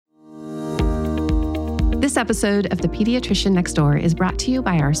This episode of The Pediatrician Next Door is brought to you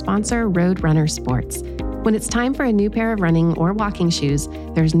by our sponsor, Roadrunner Sports. When it's time for a new pair of running or walking shoes,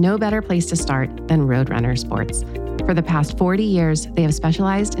 there's no better place to start than Roadrunner Sports. For the past 40 years, they have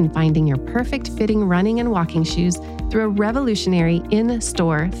specialized in finding your perfect fitting running and walking shoes through a revolutionary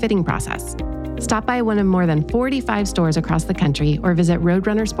in-store fitting process. Stop by one of more than 45 stores across the country or visit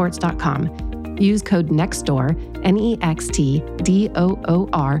roadrunnersports.com. Use code NEXTDOOR, NEXTDOOR,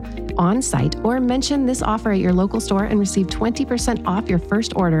 on site or mention this offer at your local store and receive 20% off your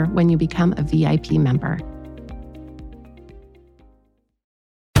first order when you become a VIP member.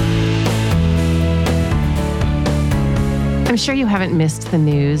 I'm sure you haven't missed the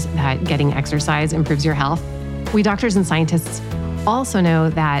news that getting exercise improves your health. We doctors and scientists also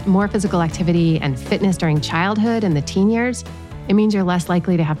know that more physical activity and fitness during childhood and the teen years, it means you're less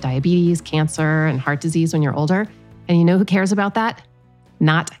likely to have diabetes, cancer, and heart disease when you're older. And you know who cares about that?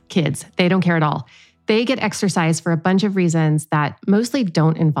 Not kids. They don't care at all. They get exercise for a bunch of reasons that mostly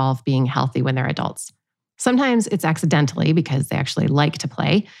don't involve being healthy when they're adults. Sometimes it's accidentally because they actually like to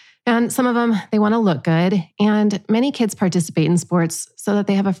play. And some of them, they want to look good. And many kids participate in sports so that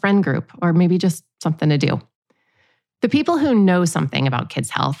they have a friend group or maybe just something to do. The people who know something about kids'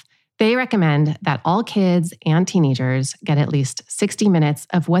 health, they recommend that all kids and teenagers get at least 60 minutes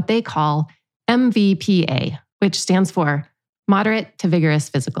of what they call MVPA, which stands for Moderate to Vigorous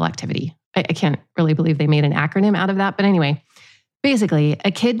Physical Activity. I can't really believe they made an acronym out of that. But anyway, basically,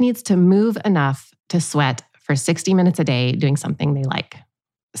 a kid needs to move enough to sweat for 60 minutes a day doing something they like.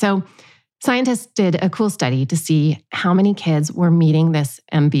 So scientists did a cool study to see how many kids were meeting this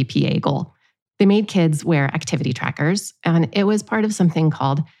MVPA goal. They made kids wear activity trackers, and it was part of something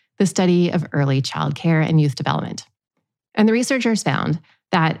called the Study of Early Childcare and Youth Development. And the researchers found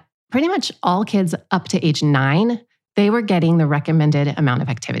that pretty much all kids up to age 9, they were getting the recommended amount of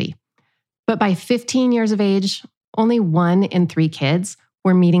activity. But by 15 years of age, only 1 in 3 kids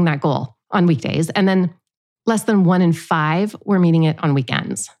were meeting that goal on weekdays, and then less than 1 in 5 were meeting it on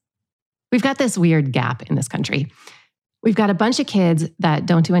weekends. We've got this weird gap in this country. We've got a bunch of kids that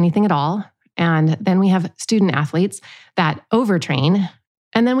don't do anything at all, and then we have student athletes that overtrain,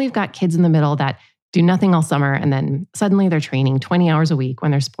 and then we've got kids in the middle that do nothing all summer, and then suddenly they're training 20 hours a week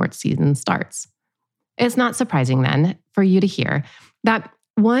when their sports season starts. It's not surprising then for you to hear that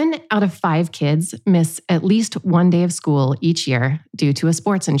 1 out of 5 kids miss at least 1 day of school each year due to a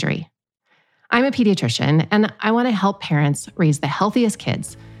sports injury. I'm a pediatrician, and I want to help parents raise the healthiest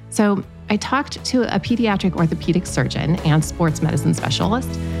kids. So I talked to a pediatric orthopedic surgeon and sports medicine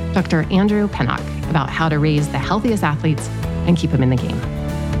specialist, Dr. Andrew Pennock, about how to raise the healthiest athletes and keep them in the game.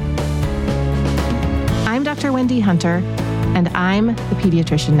 I'm Dr. Wendy Hunter, and I'm the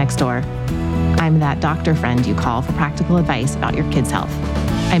pediatrician next door. I'm that doctor friend you call for practical advice about your kids' health.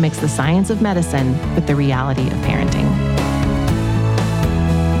 I mix the science of medicine with the reality of parenting.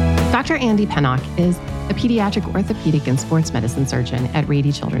 Dr. Andy Pennock is a pediatric orthopedic and sports medicine surgeon at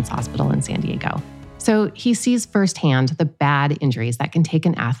Rady Children's Hospital in San Diego. So he sees firsthand the bad injuries that can take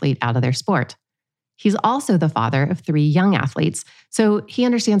an athlete out of their sport. He's also the father of 3 young athletes, so he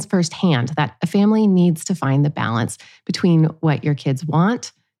understands firsthand that a family needs to find the balance between what your kids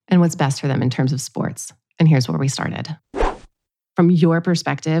want and what's best for them in terms of sports. And here's where we started. From your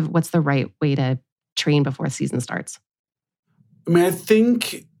perspective, what's the right way to train before the season starts? I mean, I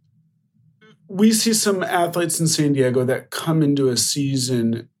think we see some athletes in San Diego that come into a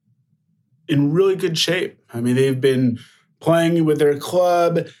season in really good shape. I mean, they've been playing with their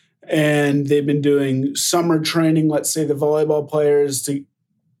club and they've been doing summer training, let's say the volleyball players, to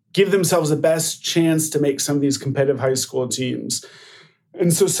give themselves the best chance to make some of these competitive high school teams.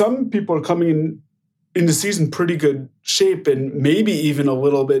 And so some people are coming into season pretty good shape and maybe even a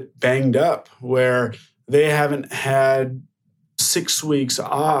little bit banged up where they haven't had 6 weeks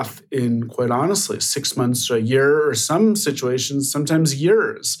off in, quite honestly, 6 months to a year, or some situations, sometimes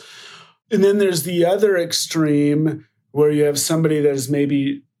years. And then there's the other extreme where you have somebody that has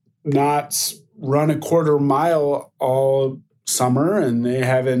maybe not run a quarter mile all summer and they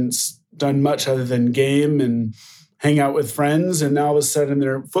haven't done much other than game and hang out with friends. And now all of a sudden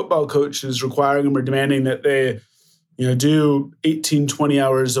their football coach is requiring them or demanding that they do 18, 20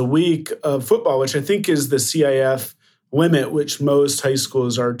 hours a week of football, which I think is the CIF limit, which most high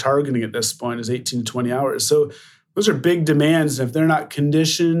schools are targeting at this point, is 18 to 20 hours. So those are big demands. And if they're not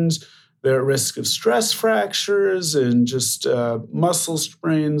conditioned, they're at risk of stress fractures and just muscle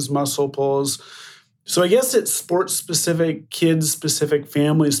sprains, muscle pulls. So I guess it's sports-specific, kids-specific,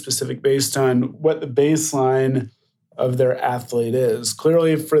 family-specific based on what the baseline of their athlete is.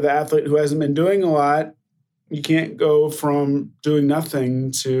 Clearly, for the athlete who hasn't been doing a lot, you can't go from doing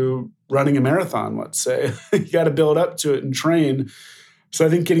nothing to running a marathon, let's say. You got to build up to it and train. So I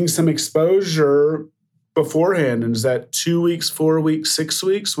think getting some exposure beforehand, and is that 2 weeks, 4 weeks, 6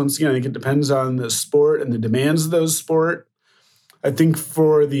 weeks? Once again, I think it depends on the sport and the demands of those sport. I think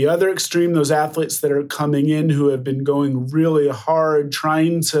for the other extreme, those athletes that are coming in who have been going really hard,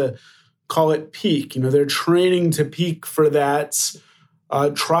 trying to call it peak, they're training to peak for that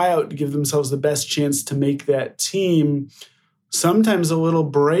tryout to give themselves the best chance to make that team. Sometimes a little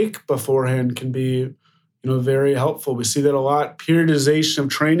break beforehand can be very helpful. We see that a lot. Periodization of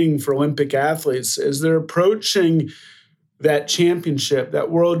training for Olympic athletes as they're approaching that championship, that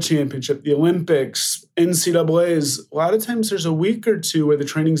world championship, the Olympics, NCAAs. A lot of times there's a week or two where the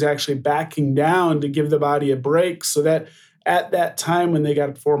training's actually backing down to give the body a break so that at that time when they got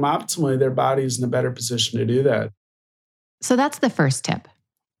to perform optimally, their body's in a better position to do that. So that's the first tip.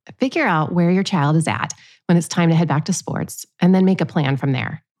 Figure out where your child is at when it's time to head back to sports, and then make a plan from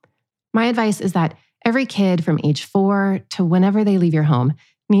there. My advice is that every kid from age 4 to whenever they leave your home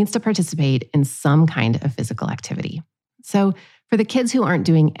needs to participate in some kind of physical activity. So for the kids who aren't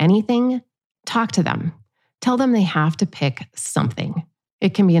doing anything, talk to them. Tell them they have to pick something.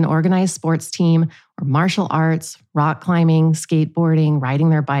 It can be an organized sports team or martial arts, rock climbing, skateboarding,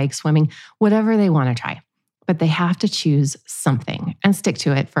 riding their bike, swimming, whatever they want to try. But they have to choose something and stick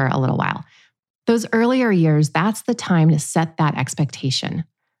to it for a little while. Those earlier years, that's the time to set that expectation.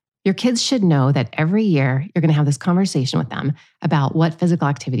 Your kids should know that every year you're going to have this conversation with them about what physical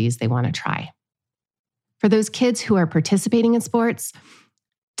activities they want to try. For those kids who are participating in sports,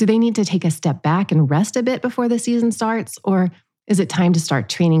 do they need to take a step back and rest a bit before the season starts? Or is it time to start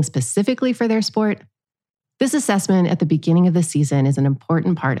training specifically for their sport? This assessment at the beginning of the season is an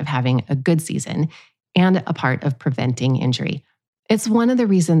important part of having a good season and a part of preventing injury. It's one of the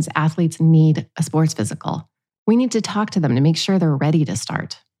reasons athletes need a sports physical. We need to talk to them to make sure they're ready to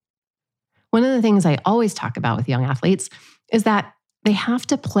start. One of the things I always talk about with young athletes is that they have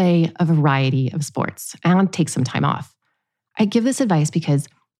to play a variety of sports and take some time off. I give this advice because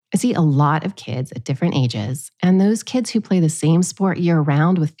I see a lot of kids at different ages, and those kids who play the same sport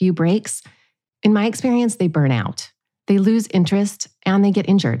year-round with few breaks, in my experience, they burn out. They lose interest and they get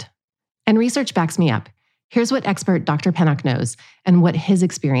injured. And research backs me up. Here's what expert Dr. Pennock knows and what his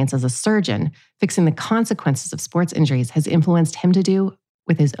experience as a surgeon fixing the consequences of sports injuries has influenced him to do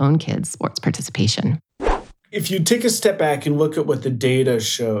with his own kids' sports participation. If you take a step back and look at what the data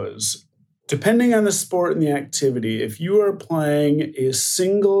shows, depending on the sport and the activity, if you are playing a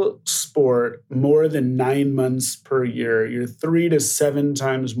single sport more than 9 months per year, you're 3 to 7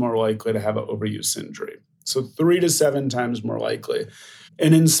 times more likely to have an overuse injury. So 3 to 7 times more likely.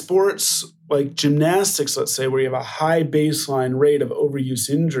 And in sports like gymnastics, let's say, where you have a high baseline rate of overuse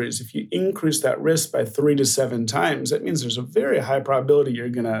injuries, if you increase that risk by 3 to 7 times, that means there's a very high probability you're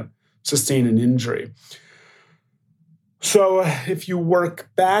going to sustain an injury. So if you work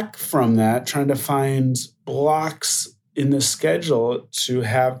back from that, trying to find blocks in the schedule to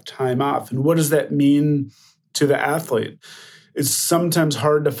have time off, and what does that mean to the athlete? It's sometimes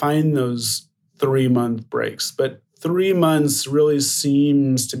hard to find those 3-month breaks, but 3 months really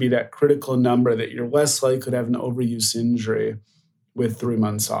seems to be that critical number that you're less likely to have an overuse injury with 3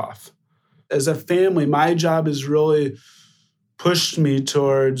 months off. As a family, my job has really pushed me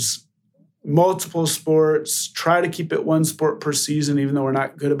towards multiple sports, try to keep it one sport per season, even though we're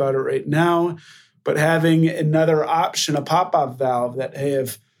not good about it right now, but having another option, a pop-up valve that, hey,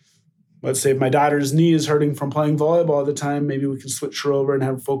 if, let's say, if my daughter's knee is hurting from playing volleyball all the time, maybe we can switch her over and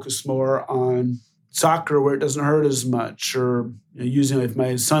have her focus more on soccer where it doesn't hurt as much, or using, if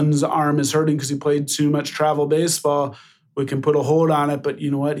my son's arm is hurting because he played too much travel baseball, we can put a hold on it, but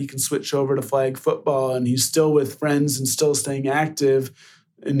you know what? He can switch over to flag football and he's still with friends and still staying active.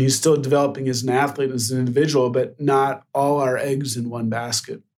 And he's still developing as an athlete, as an individual, but not all our eggs in one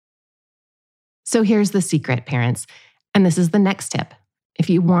basket. So here's the secret, parents. And this is the next tip.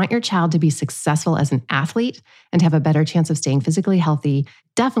 If you want your child to be successful as an athlete and to have a better chance of staying physically healthy,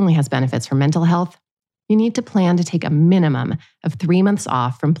 definitely has benefits for mental health, you need to plan to take a minimum of 3 months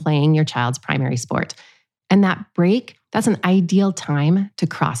off from playing your child's primary sport. And that break, that's an ideal time to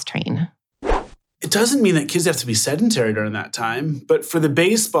cross-train. It doesn't mean that kids have to be sedentary during that time, but for the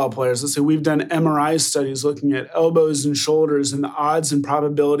baseball players, let's say we've done MRI studies looking at elbows and shoulders and the odds and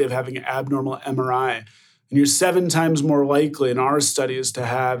probability of having an abnormal MRI. And you're 7 times more likely in our studies to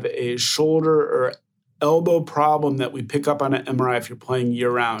have a shoulder or elbow problem that we pick up on an MRI if you're playing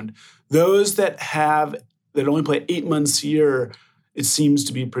year-round. Those that only play 8 months a year, it seems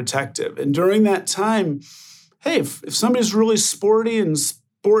to be protective. And during that time, hey, if somebody's really sporty and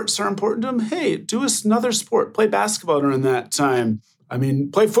sports are important to them, hey, do another sport. Play basketball during that time. I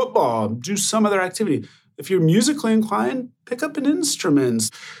mean, play football, do some other activity. If you're musically inclined, pick up an instrument,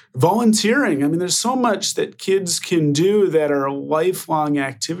 volunteering. I mean, there's so much that kids can do that are lifelong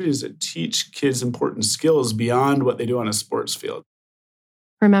activities that teach kids important skills beyond what they do on a sports field.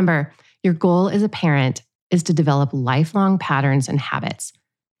 Remember, your goal as a parent is to develop lifelong patterns and habits.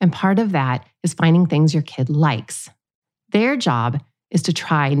 And part of that is finding things your kid likes. Their job is to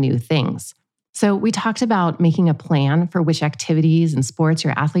try new things. So we talked about making a plan for which activities and sports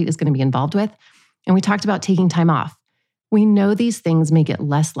your athlete is going to be involved with. And we talked about taking time off. We know these things make it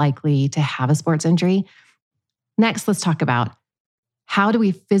less likely to have a sports injury. Next, let's talk about how do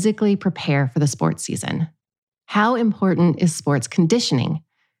we physically prepare for the sports season? How important is sports conditioning?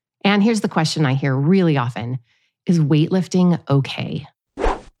 And here's the question I hear really often. Is weightlifting okay?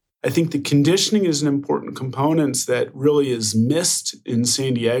 I think the conditioning is an important component that really is missed in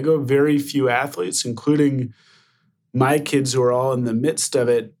San Diego. Very few athletes, including my kids who are all in the midst of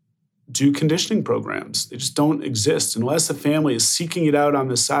it, do conditioning programs. They just don't exist. Unless a family is seeking it out on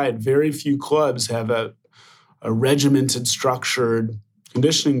the side, very few clubs have a regimented, structured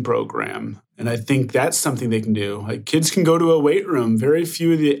conditioning program. And I think that's something they can do. Like, kids can go to a weight room. Very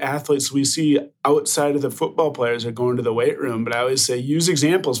few of the athletes we see outside of the football players are going to the weight room. But I always say, use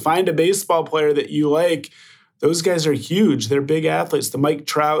examples. Find a baseball player that you like. Those guys are huge. They're big athletes. The Mike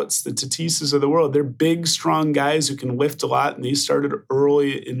Trouts, the Tatises of the world, they're big, strong guys who can lift a lot. And they started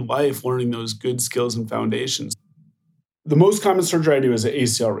early in life learning those good skills and foundations. The most common surgery I do is an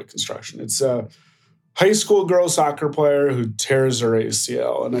ACL reconstruction. It's a high school girl soccer player who tears her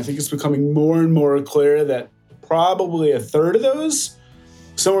ACL. And I think it's becoming more and more clear that probably a third of those,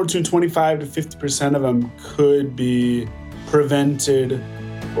 somewhere between 25 to 50% of them, could be prevented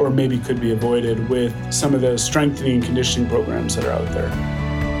or maybe could be avoided with some of the strengthening and conditioning programs that are out there.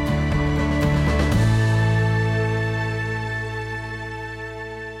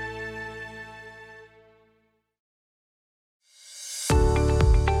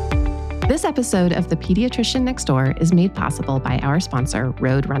 This episode of The Pediatrician Next Door is made possible by our sponsor,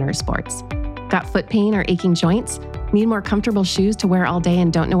 Roadrunner Sports. Got foot pain or aching joints? Need more comfortable shoes to wear all day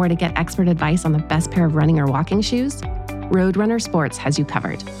and don't know where to get expert advice on the best pair of running or walking shoes? Roadrunner Sports has you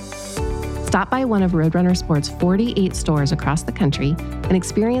covered. Stop by one of Roadrunner Sports' 48 stores across the country and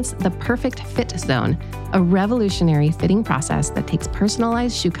experience the Perfect Fit Zone, a revolutionary fitting process that takes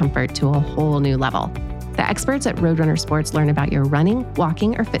personalized shoe comfort to a whole new level. The experts at Roadrunner Sports learn about your running,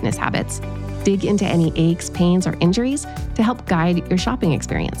 walking, or fitness habits, dig into any aches, pains, or injuries to help guide your shopping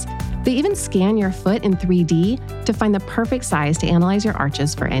experience. They even scan your foot in 3D to find the perfect size to analyze your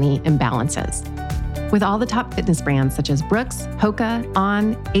arches for any imbalances. With all the top fitness brands such as Brooks, Hoka,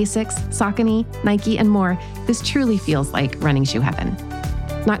 On, Asics, Saucony, Nike, and more, this truly feels like running shoe heaven.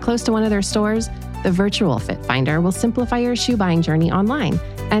 Not close to one of their stores? The virtual Fit Finder will simplify your shoe buying journey online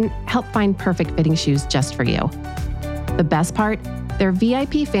and help find perfect fitting shoes just for you. The best part? Their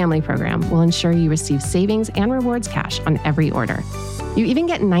VIP family program will ensure you receive savings and rewards cash on every order. You even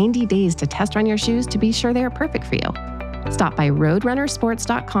get 90 days to test run your shoes to be sure they are perfect for you. Stop by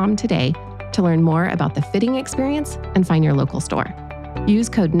roadrunnersports.com today to learn more about the fitting experience and find your local store. Use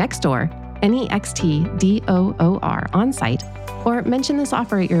code NEXTDOOR, NEXTDOOR, on site, or mention this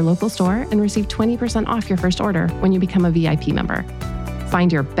offer at your local store and receive 20% off your first order when you become a VIP member.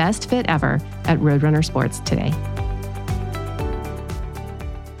 Find your best fit ever at Roadrunner Sports today.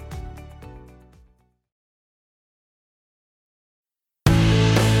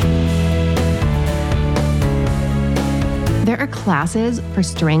 There are classes for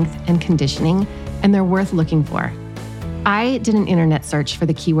strength and conditioning, and they're worth looking for. I did an internet search for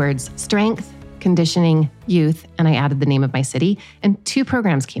the keywords strength, conditioning, youth, and I added the name of my city, and 2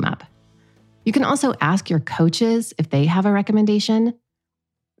 programs came up. You can also ask your coaches if they have a recommendation.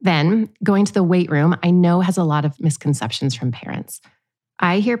 Then, going to the weight room, I know has a lot of misconceptions from parents.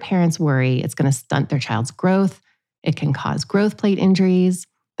 I hear parents worry it's going to stunt their child's growth, it can cause growth plate injuries,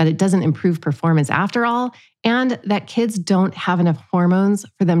 that it doesn't improve performance after all, and that kids don't have enough hormones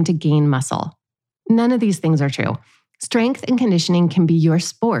for them to gain muscle. None of these things are true. Strength and conditioning can be your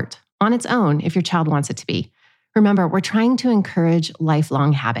sport on its own if your child wants it to be. Remember, we're trying to encourage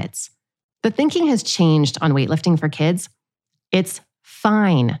lifelong habits. The thinking has changed on weightlifting for kids. It's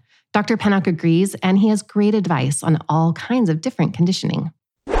fine. Dr. Pennock agrees, and he has great advice on all kinds of different conditioning.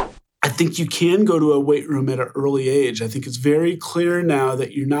 I think you can go to a weight room at an early age. I think it's very clear now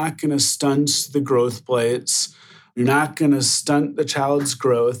that you're not going to stunt the growth plates. You're not going to stunt the child's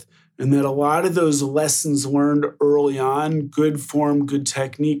growth. And that a lot of those lessons learned early on, good form, good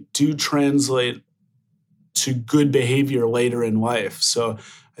technique, do translate to good behavior later in life. So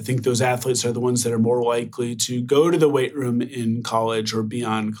I think those athletes are the ones that are more likely to go to the weight room in college or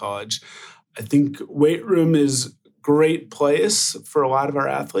beyond college. I think weight room is a great place for a lot of our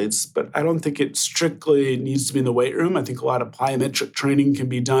athletes, but I don't think it strictly needs to be in the weight room. I think a lot of plyometric training can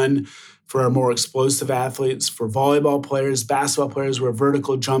be done for our more explosive athletes, for volleyball players, basketball players, where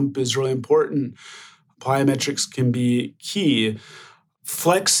vertical jump is really important. Plyometrics can be key.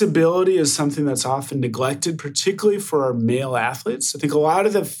 Flexibility is something that's often neglected, particularly for our male athletes. I think a lot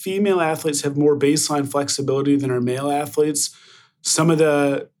of the female athletes have more baseline flexibility than our male athletes. Some of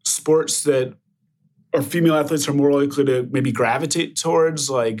the sports that our female athletes are more likely to maybe gravitate towards,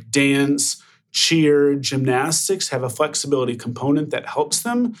 like dance, cheer, gymnastics, have a flexibility component that helps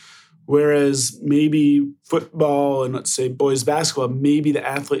them. Whereas maybe football and let's say boys basketball, maybe the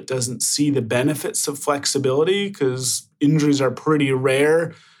athlete doesn't see the benefits of flexibility because injuries are pretty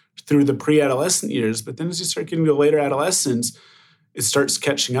rare through the pre-adolescent years. But then as you start getting to later adolescence, it starts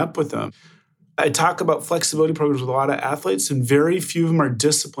catching up with them. I talk about flexibility programs with a lot of athletes, and very few of them are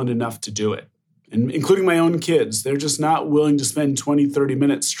disciplined enough to do it. And including my own kids, they're just not willing to spend 20, 30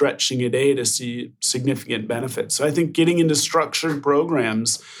 minutes stretching a day to see significant benefits. So I think getting into structured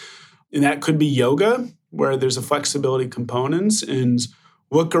programs, and that could be yoga, where there's a flexibility component, and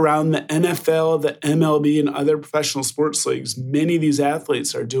look around the NFL, the MLB, and other professional sports leagues. Many of these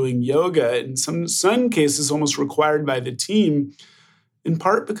athletes are doing yoga, in some cases almost required by the team, in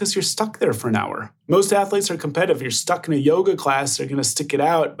part because you're stuck there for an hour. Most athletes are competitive. You're stuck in a yoga class, they're going to stick it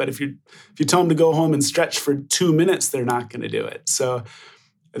out. But if you tell them to go home and stretch for 2 minutes, they're not going to do it. So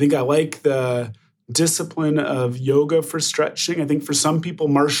I think I like the discipline of yoga for stretching. I think for some people,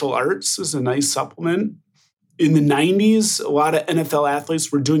 martial arts is a nice supplement. In the 90s, a lot of NFL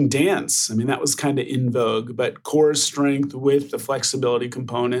athletes were doing dance. I mean, that was kind of in vogue, but core strength with the flexibility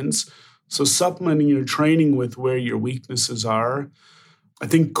components. So supplementing your training with where your weaknesses are. I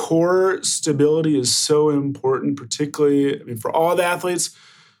think core stability is so important, particularly for all the athletes.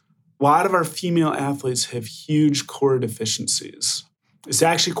 A lot of our female athletes have huge core deficiencies. It's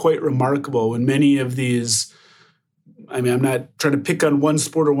actually quite remarkable when many of these, I'm not trying to pick on one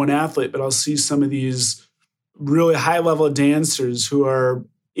sport or one athlete, but I'll see some of these really high-level dancers who are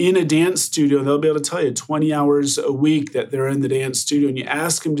in a dance studio, and they'll be able to tell you 20 hours a week that they're in the dance studio, and you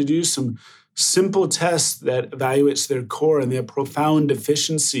ask them to do some simple tests that evaluates their core, and they have profound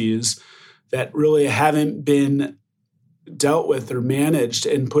deficiencies that really haven't been dealt with or managed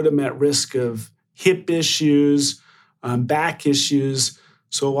and put them at risk of hip issues, back issues.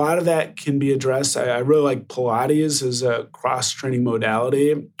 So a lot of that can be addressed. I really like Pilates as a cross-training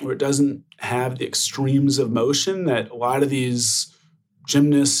modality where it doesn't have the extremes of motion that a lot of these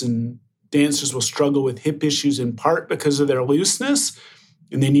gymnasts and dancers will struggle with hip issues in part because of their looseness,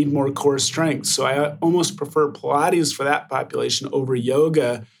 and they need more core strength. So I almost prefer Pilates for that population over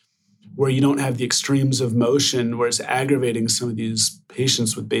yoga, where you don't have the extremes of motion, where it's aggravating some of these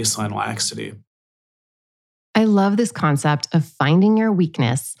patients with baseline laxity. I love this concept of finding your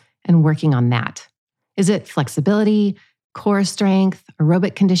weakness and working on that. Is it flexibility, core strength,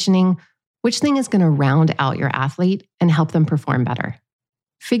 aerobic conditioning? Which thing is going to round out your athlete and help them perform better?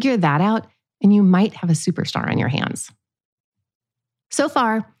 Figure that out, and you might have a superstar on your hands. So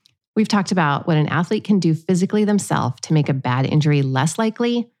far, we've talked about what an athlete can do physically themselves to make a bad injury less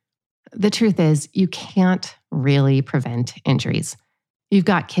likely. The truth is, you can't really prevent injuries. You've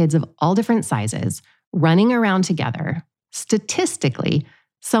got kids of all different sizes running around together. Statistically,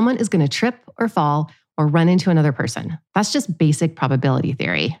 someone is going to trip or fall or run into another person. That's just basic probability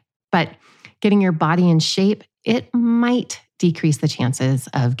theory. But getting your body in shape, it might decrease the chances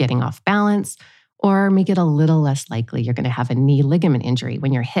of getting off balance or make it a little less likely you're going to have a knee ligament injury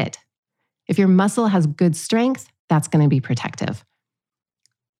when you're hit. If your muscle has good strength, that's going to be protective.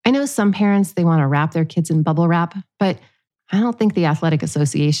 I know some parents, they want to wrap their kids in bubble wrap, but I don't think the athletic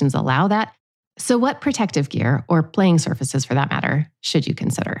associations allow that. So what protective gear, or playing surfaces for that matter, should you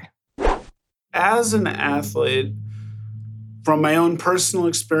consider? As an athlete, from my own personal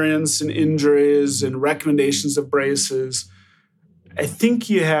experience and injuries and recommendations of braces, I think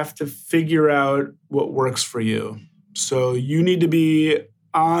you have to figure out what works for you. So you need to be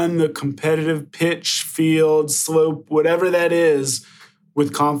on the competitive pitch, field, slope, whatever that is,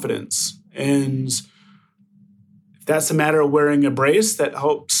 with confidence. And if that's a matter of wearing a brace that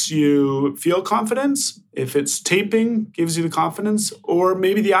helps you feel confidence, if it's taping, gives you the confidence, or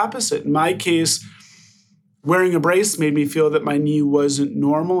maybe the opposite. In my case, wearing a brace made me feel that my knee wasn't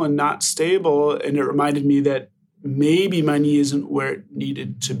normal and not stable, and it reminded me that maybe my knee isn't where it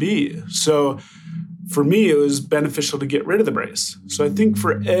needed to be. So for me, it was beneficial to get rid of the brace. So I think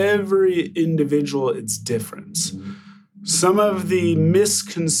for every individual, it's different. Some of the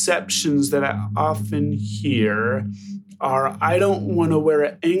misconceptions that I often hear are, I don't want to wear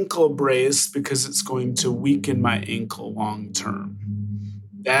an ankle brace because it's going to weaken my ankle long term.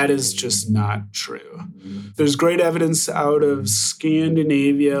 That is just not true. There's great evidence out of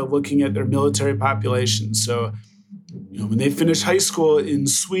Scandinavia looking at their military population. So, when they finish high school in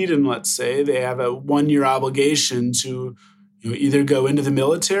Sweden, let's say, they have a 1-year obligation to either go into the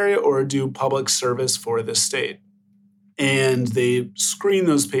military or do public service for the state. And they screen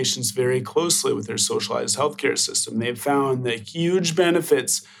those patients very closely with their socialized healthcare system. They've found the huge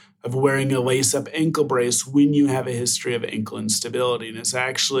benefits of wearing a lace-up ankle brace when you have a history of ankle instability. And it's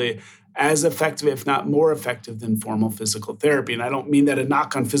actually as effective, if not more effective, than formal physical therapy. And I don't mean that a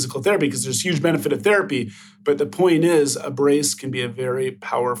knock on physical therapy, because there's huge benefit of therapy. But the point is, a brace can be a very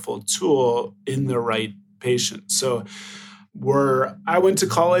powerful tool in the right patient. So where I went to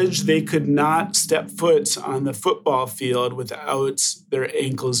college, they could not step foot on the football field without their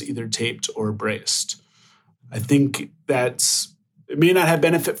ankles either taped or braced. I think it may not have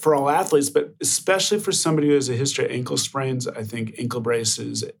benefit for all athletes, but especially for somebody who has a history of ankle sprains, I think ankle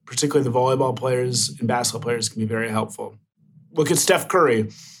braces, particularly the volleyball players and basketball players, can be very helpful. Look at Steph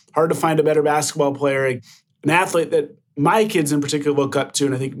Curry. Hard to find a better basketball player. An athlete that my kids in particular look up to,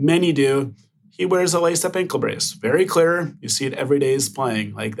 and I think many do, he wears a laced-up ankle brace. Very clear. You see it every day he's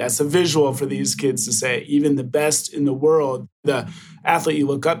playing. That's a visual for these kids to say, even the best in the world, the athlete you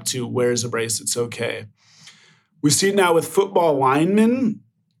look up to wears a brace. It's okay. We see it now with football linemen,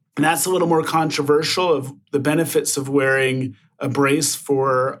 and that's a little more controversial, of the benefits of wearing a brace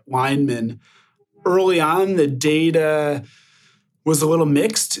for linemen. Early on, the data was a little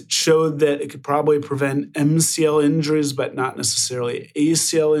mixed. It showed that it could probably prevent MCL injuries, but not necessarily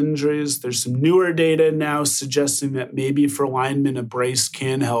ACL injuries. There's some newer data now suggesting that maybe for linemen, a brace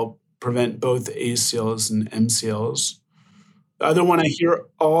can help prevent both ACLs and MCLs. The other one I hear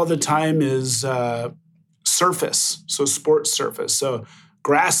all the time is surface, so sports surface. So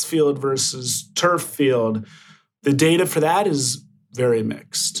grass field versus turf field. The data for that is very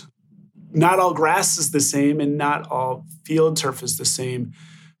mixed. Not all grass is the same and not all field turf is the same.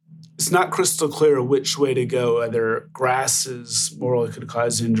 It's not crystal clear which way to go, whether grass is more likely to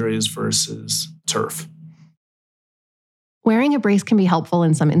cause injuries versus turf. Wearing a brace can be helpful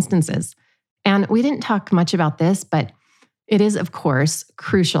in some instances. And we didn't talk much about this, but it is, of course,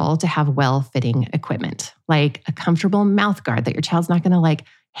 crucial to have well-fitting equipment, like a comfortable mouth guard that your child's not going to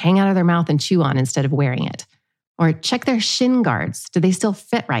hang out of their mouth and chew on instead of wearing it. Or check their shin guards. Do they still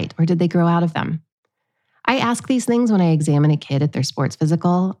fit right, or did they grow out of them? I ask these things when I examine a kid at their sports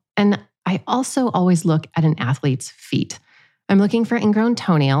physical, and I also always look at an athlete's feet. I'm looking for ingrown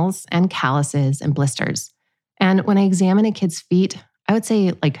toenails and calluses and blisters. And when I examine a kid's feet, I would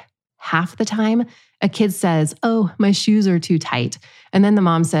say half the time, a kid says, "Oh, my shoes are too tight." And then the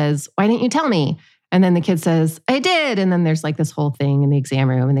mom says, "Why didn't you tell me?" And then the kid says, "I did." And then there's this whole thing in the exam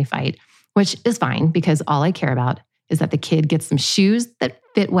room and they fight, which is fine because all I care about is that the kid gets some shoes that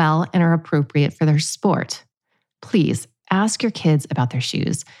fit well and are appropriate for their sport. Please ask your kids about their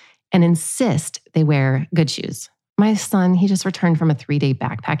shoes and insist they wear good shoes. My son, he just returned from a 3-day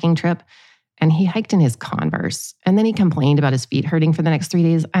backpacking trip and he hiked in his Converse. And then he complained about his feet hurting for the next 3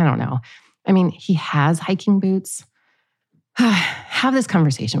 days. I don't know. I mean, he has hiking boots. Have this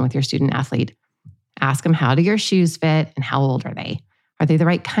conversation with your student athlete. Ask them, how do your shoes fit and how old are they? Are they the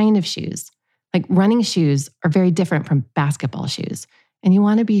right kind of shoes? Running shoes are very different from basketball shoes, and you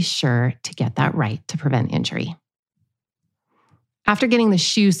want to be sure to get that right to prevent injury. After getting the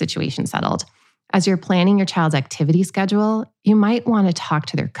shoe situation settled, as you're planning your child's activity schedule, you might want to talk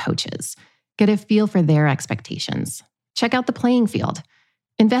to their coaches, get a feel for their expectations, check out the playing field,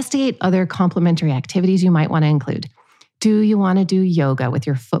 investigate other complementary activities you might want to include. Do you want to do yoga with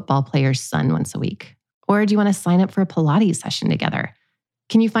your football player's son once a week? Or do you want to sign up for a Pilates session together?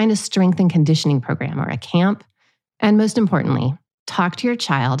 Can you find a strength and conditioning program or a camp? And most importantly, talk to your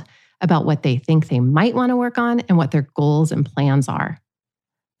child about what they think they might want to work on and what their goals and plans are.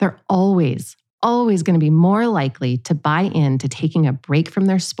 They're always going to be more likely to buy into taking a break from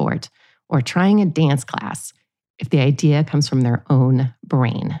their sport or trying a dance class if the idea comes from their own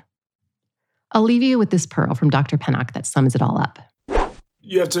brain. I'll leave you with this pearl from Dr. Pennock that sums it all up.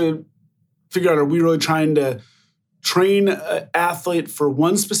 You have to figure out, are we really trying to train an athlete for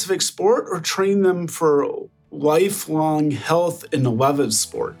one specific sport or train them for lifelong health and love of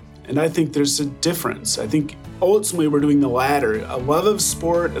sport? And I think there's a difference. I think ultimately we're doing the latter, a love of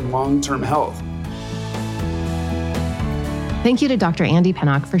sport and long-term health. Thank you to Dr. Andy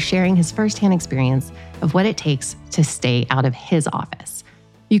Pennock for sharing his firsthand experience of what it takes to stay out of his office.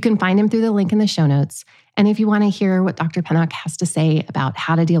 You can find him through the link in the show notes. And if you want to hear what Dr. Pennock has to say about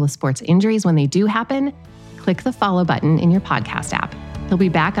how to deal with sports injuries when they do happen, click the follow button in your podcast app. He'll be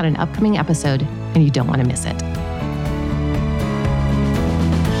back on an upcoming episode, and you don't want to miss it.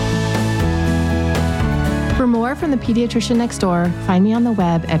 For more from the Pediatrician Next Door, find me on the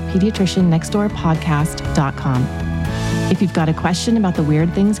web at pediatriciannextdoorpodcast.com. If you've got a question about the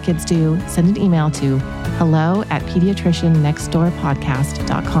weird things kids do, send an email to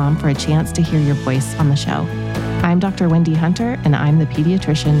hello@pediatriciannextdoorpodcast.com for a chance to hear your voice on the show. I'm Dr. Wendy Hunter, and I'm the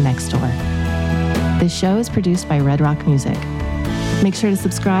Pediatrician Next Door. This show is produced by Red Rock Music. Make sure to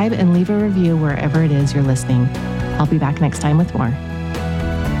subscribe and leave a review wherever it is you're listening. I'll be back next time with more.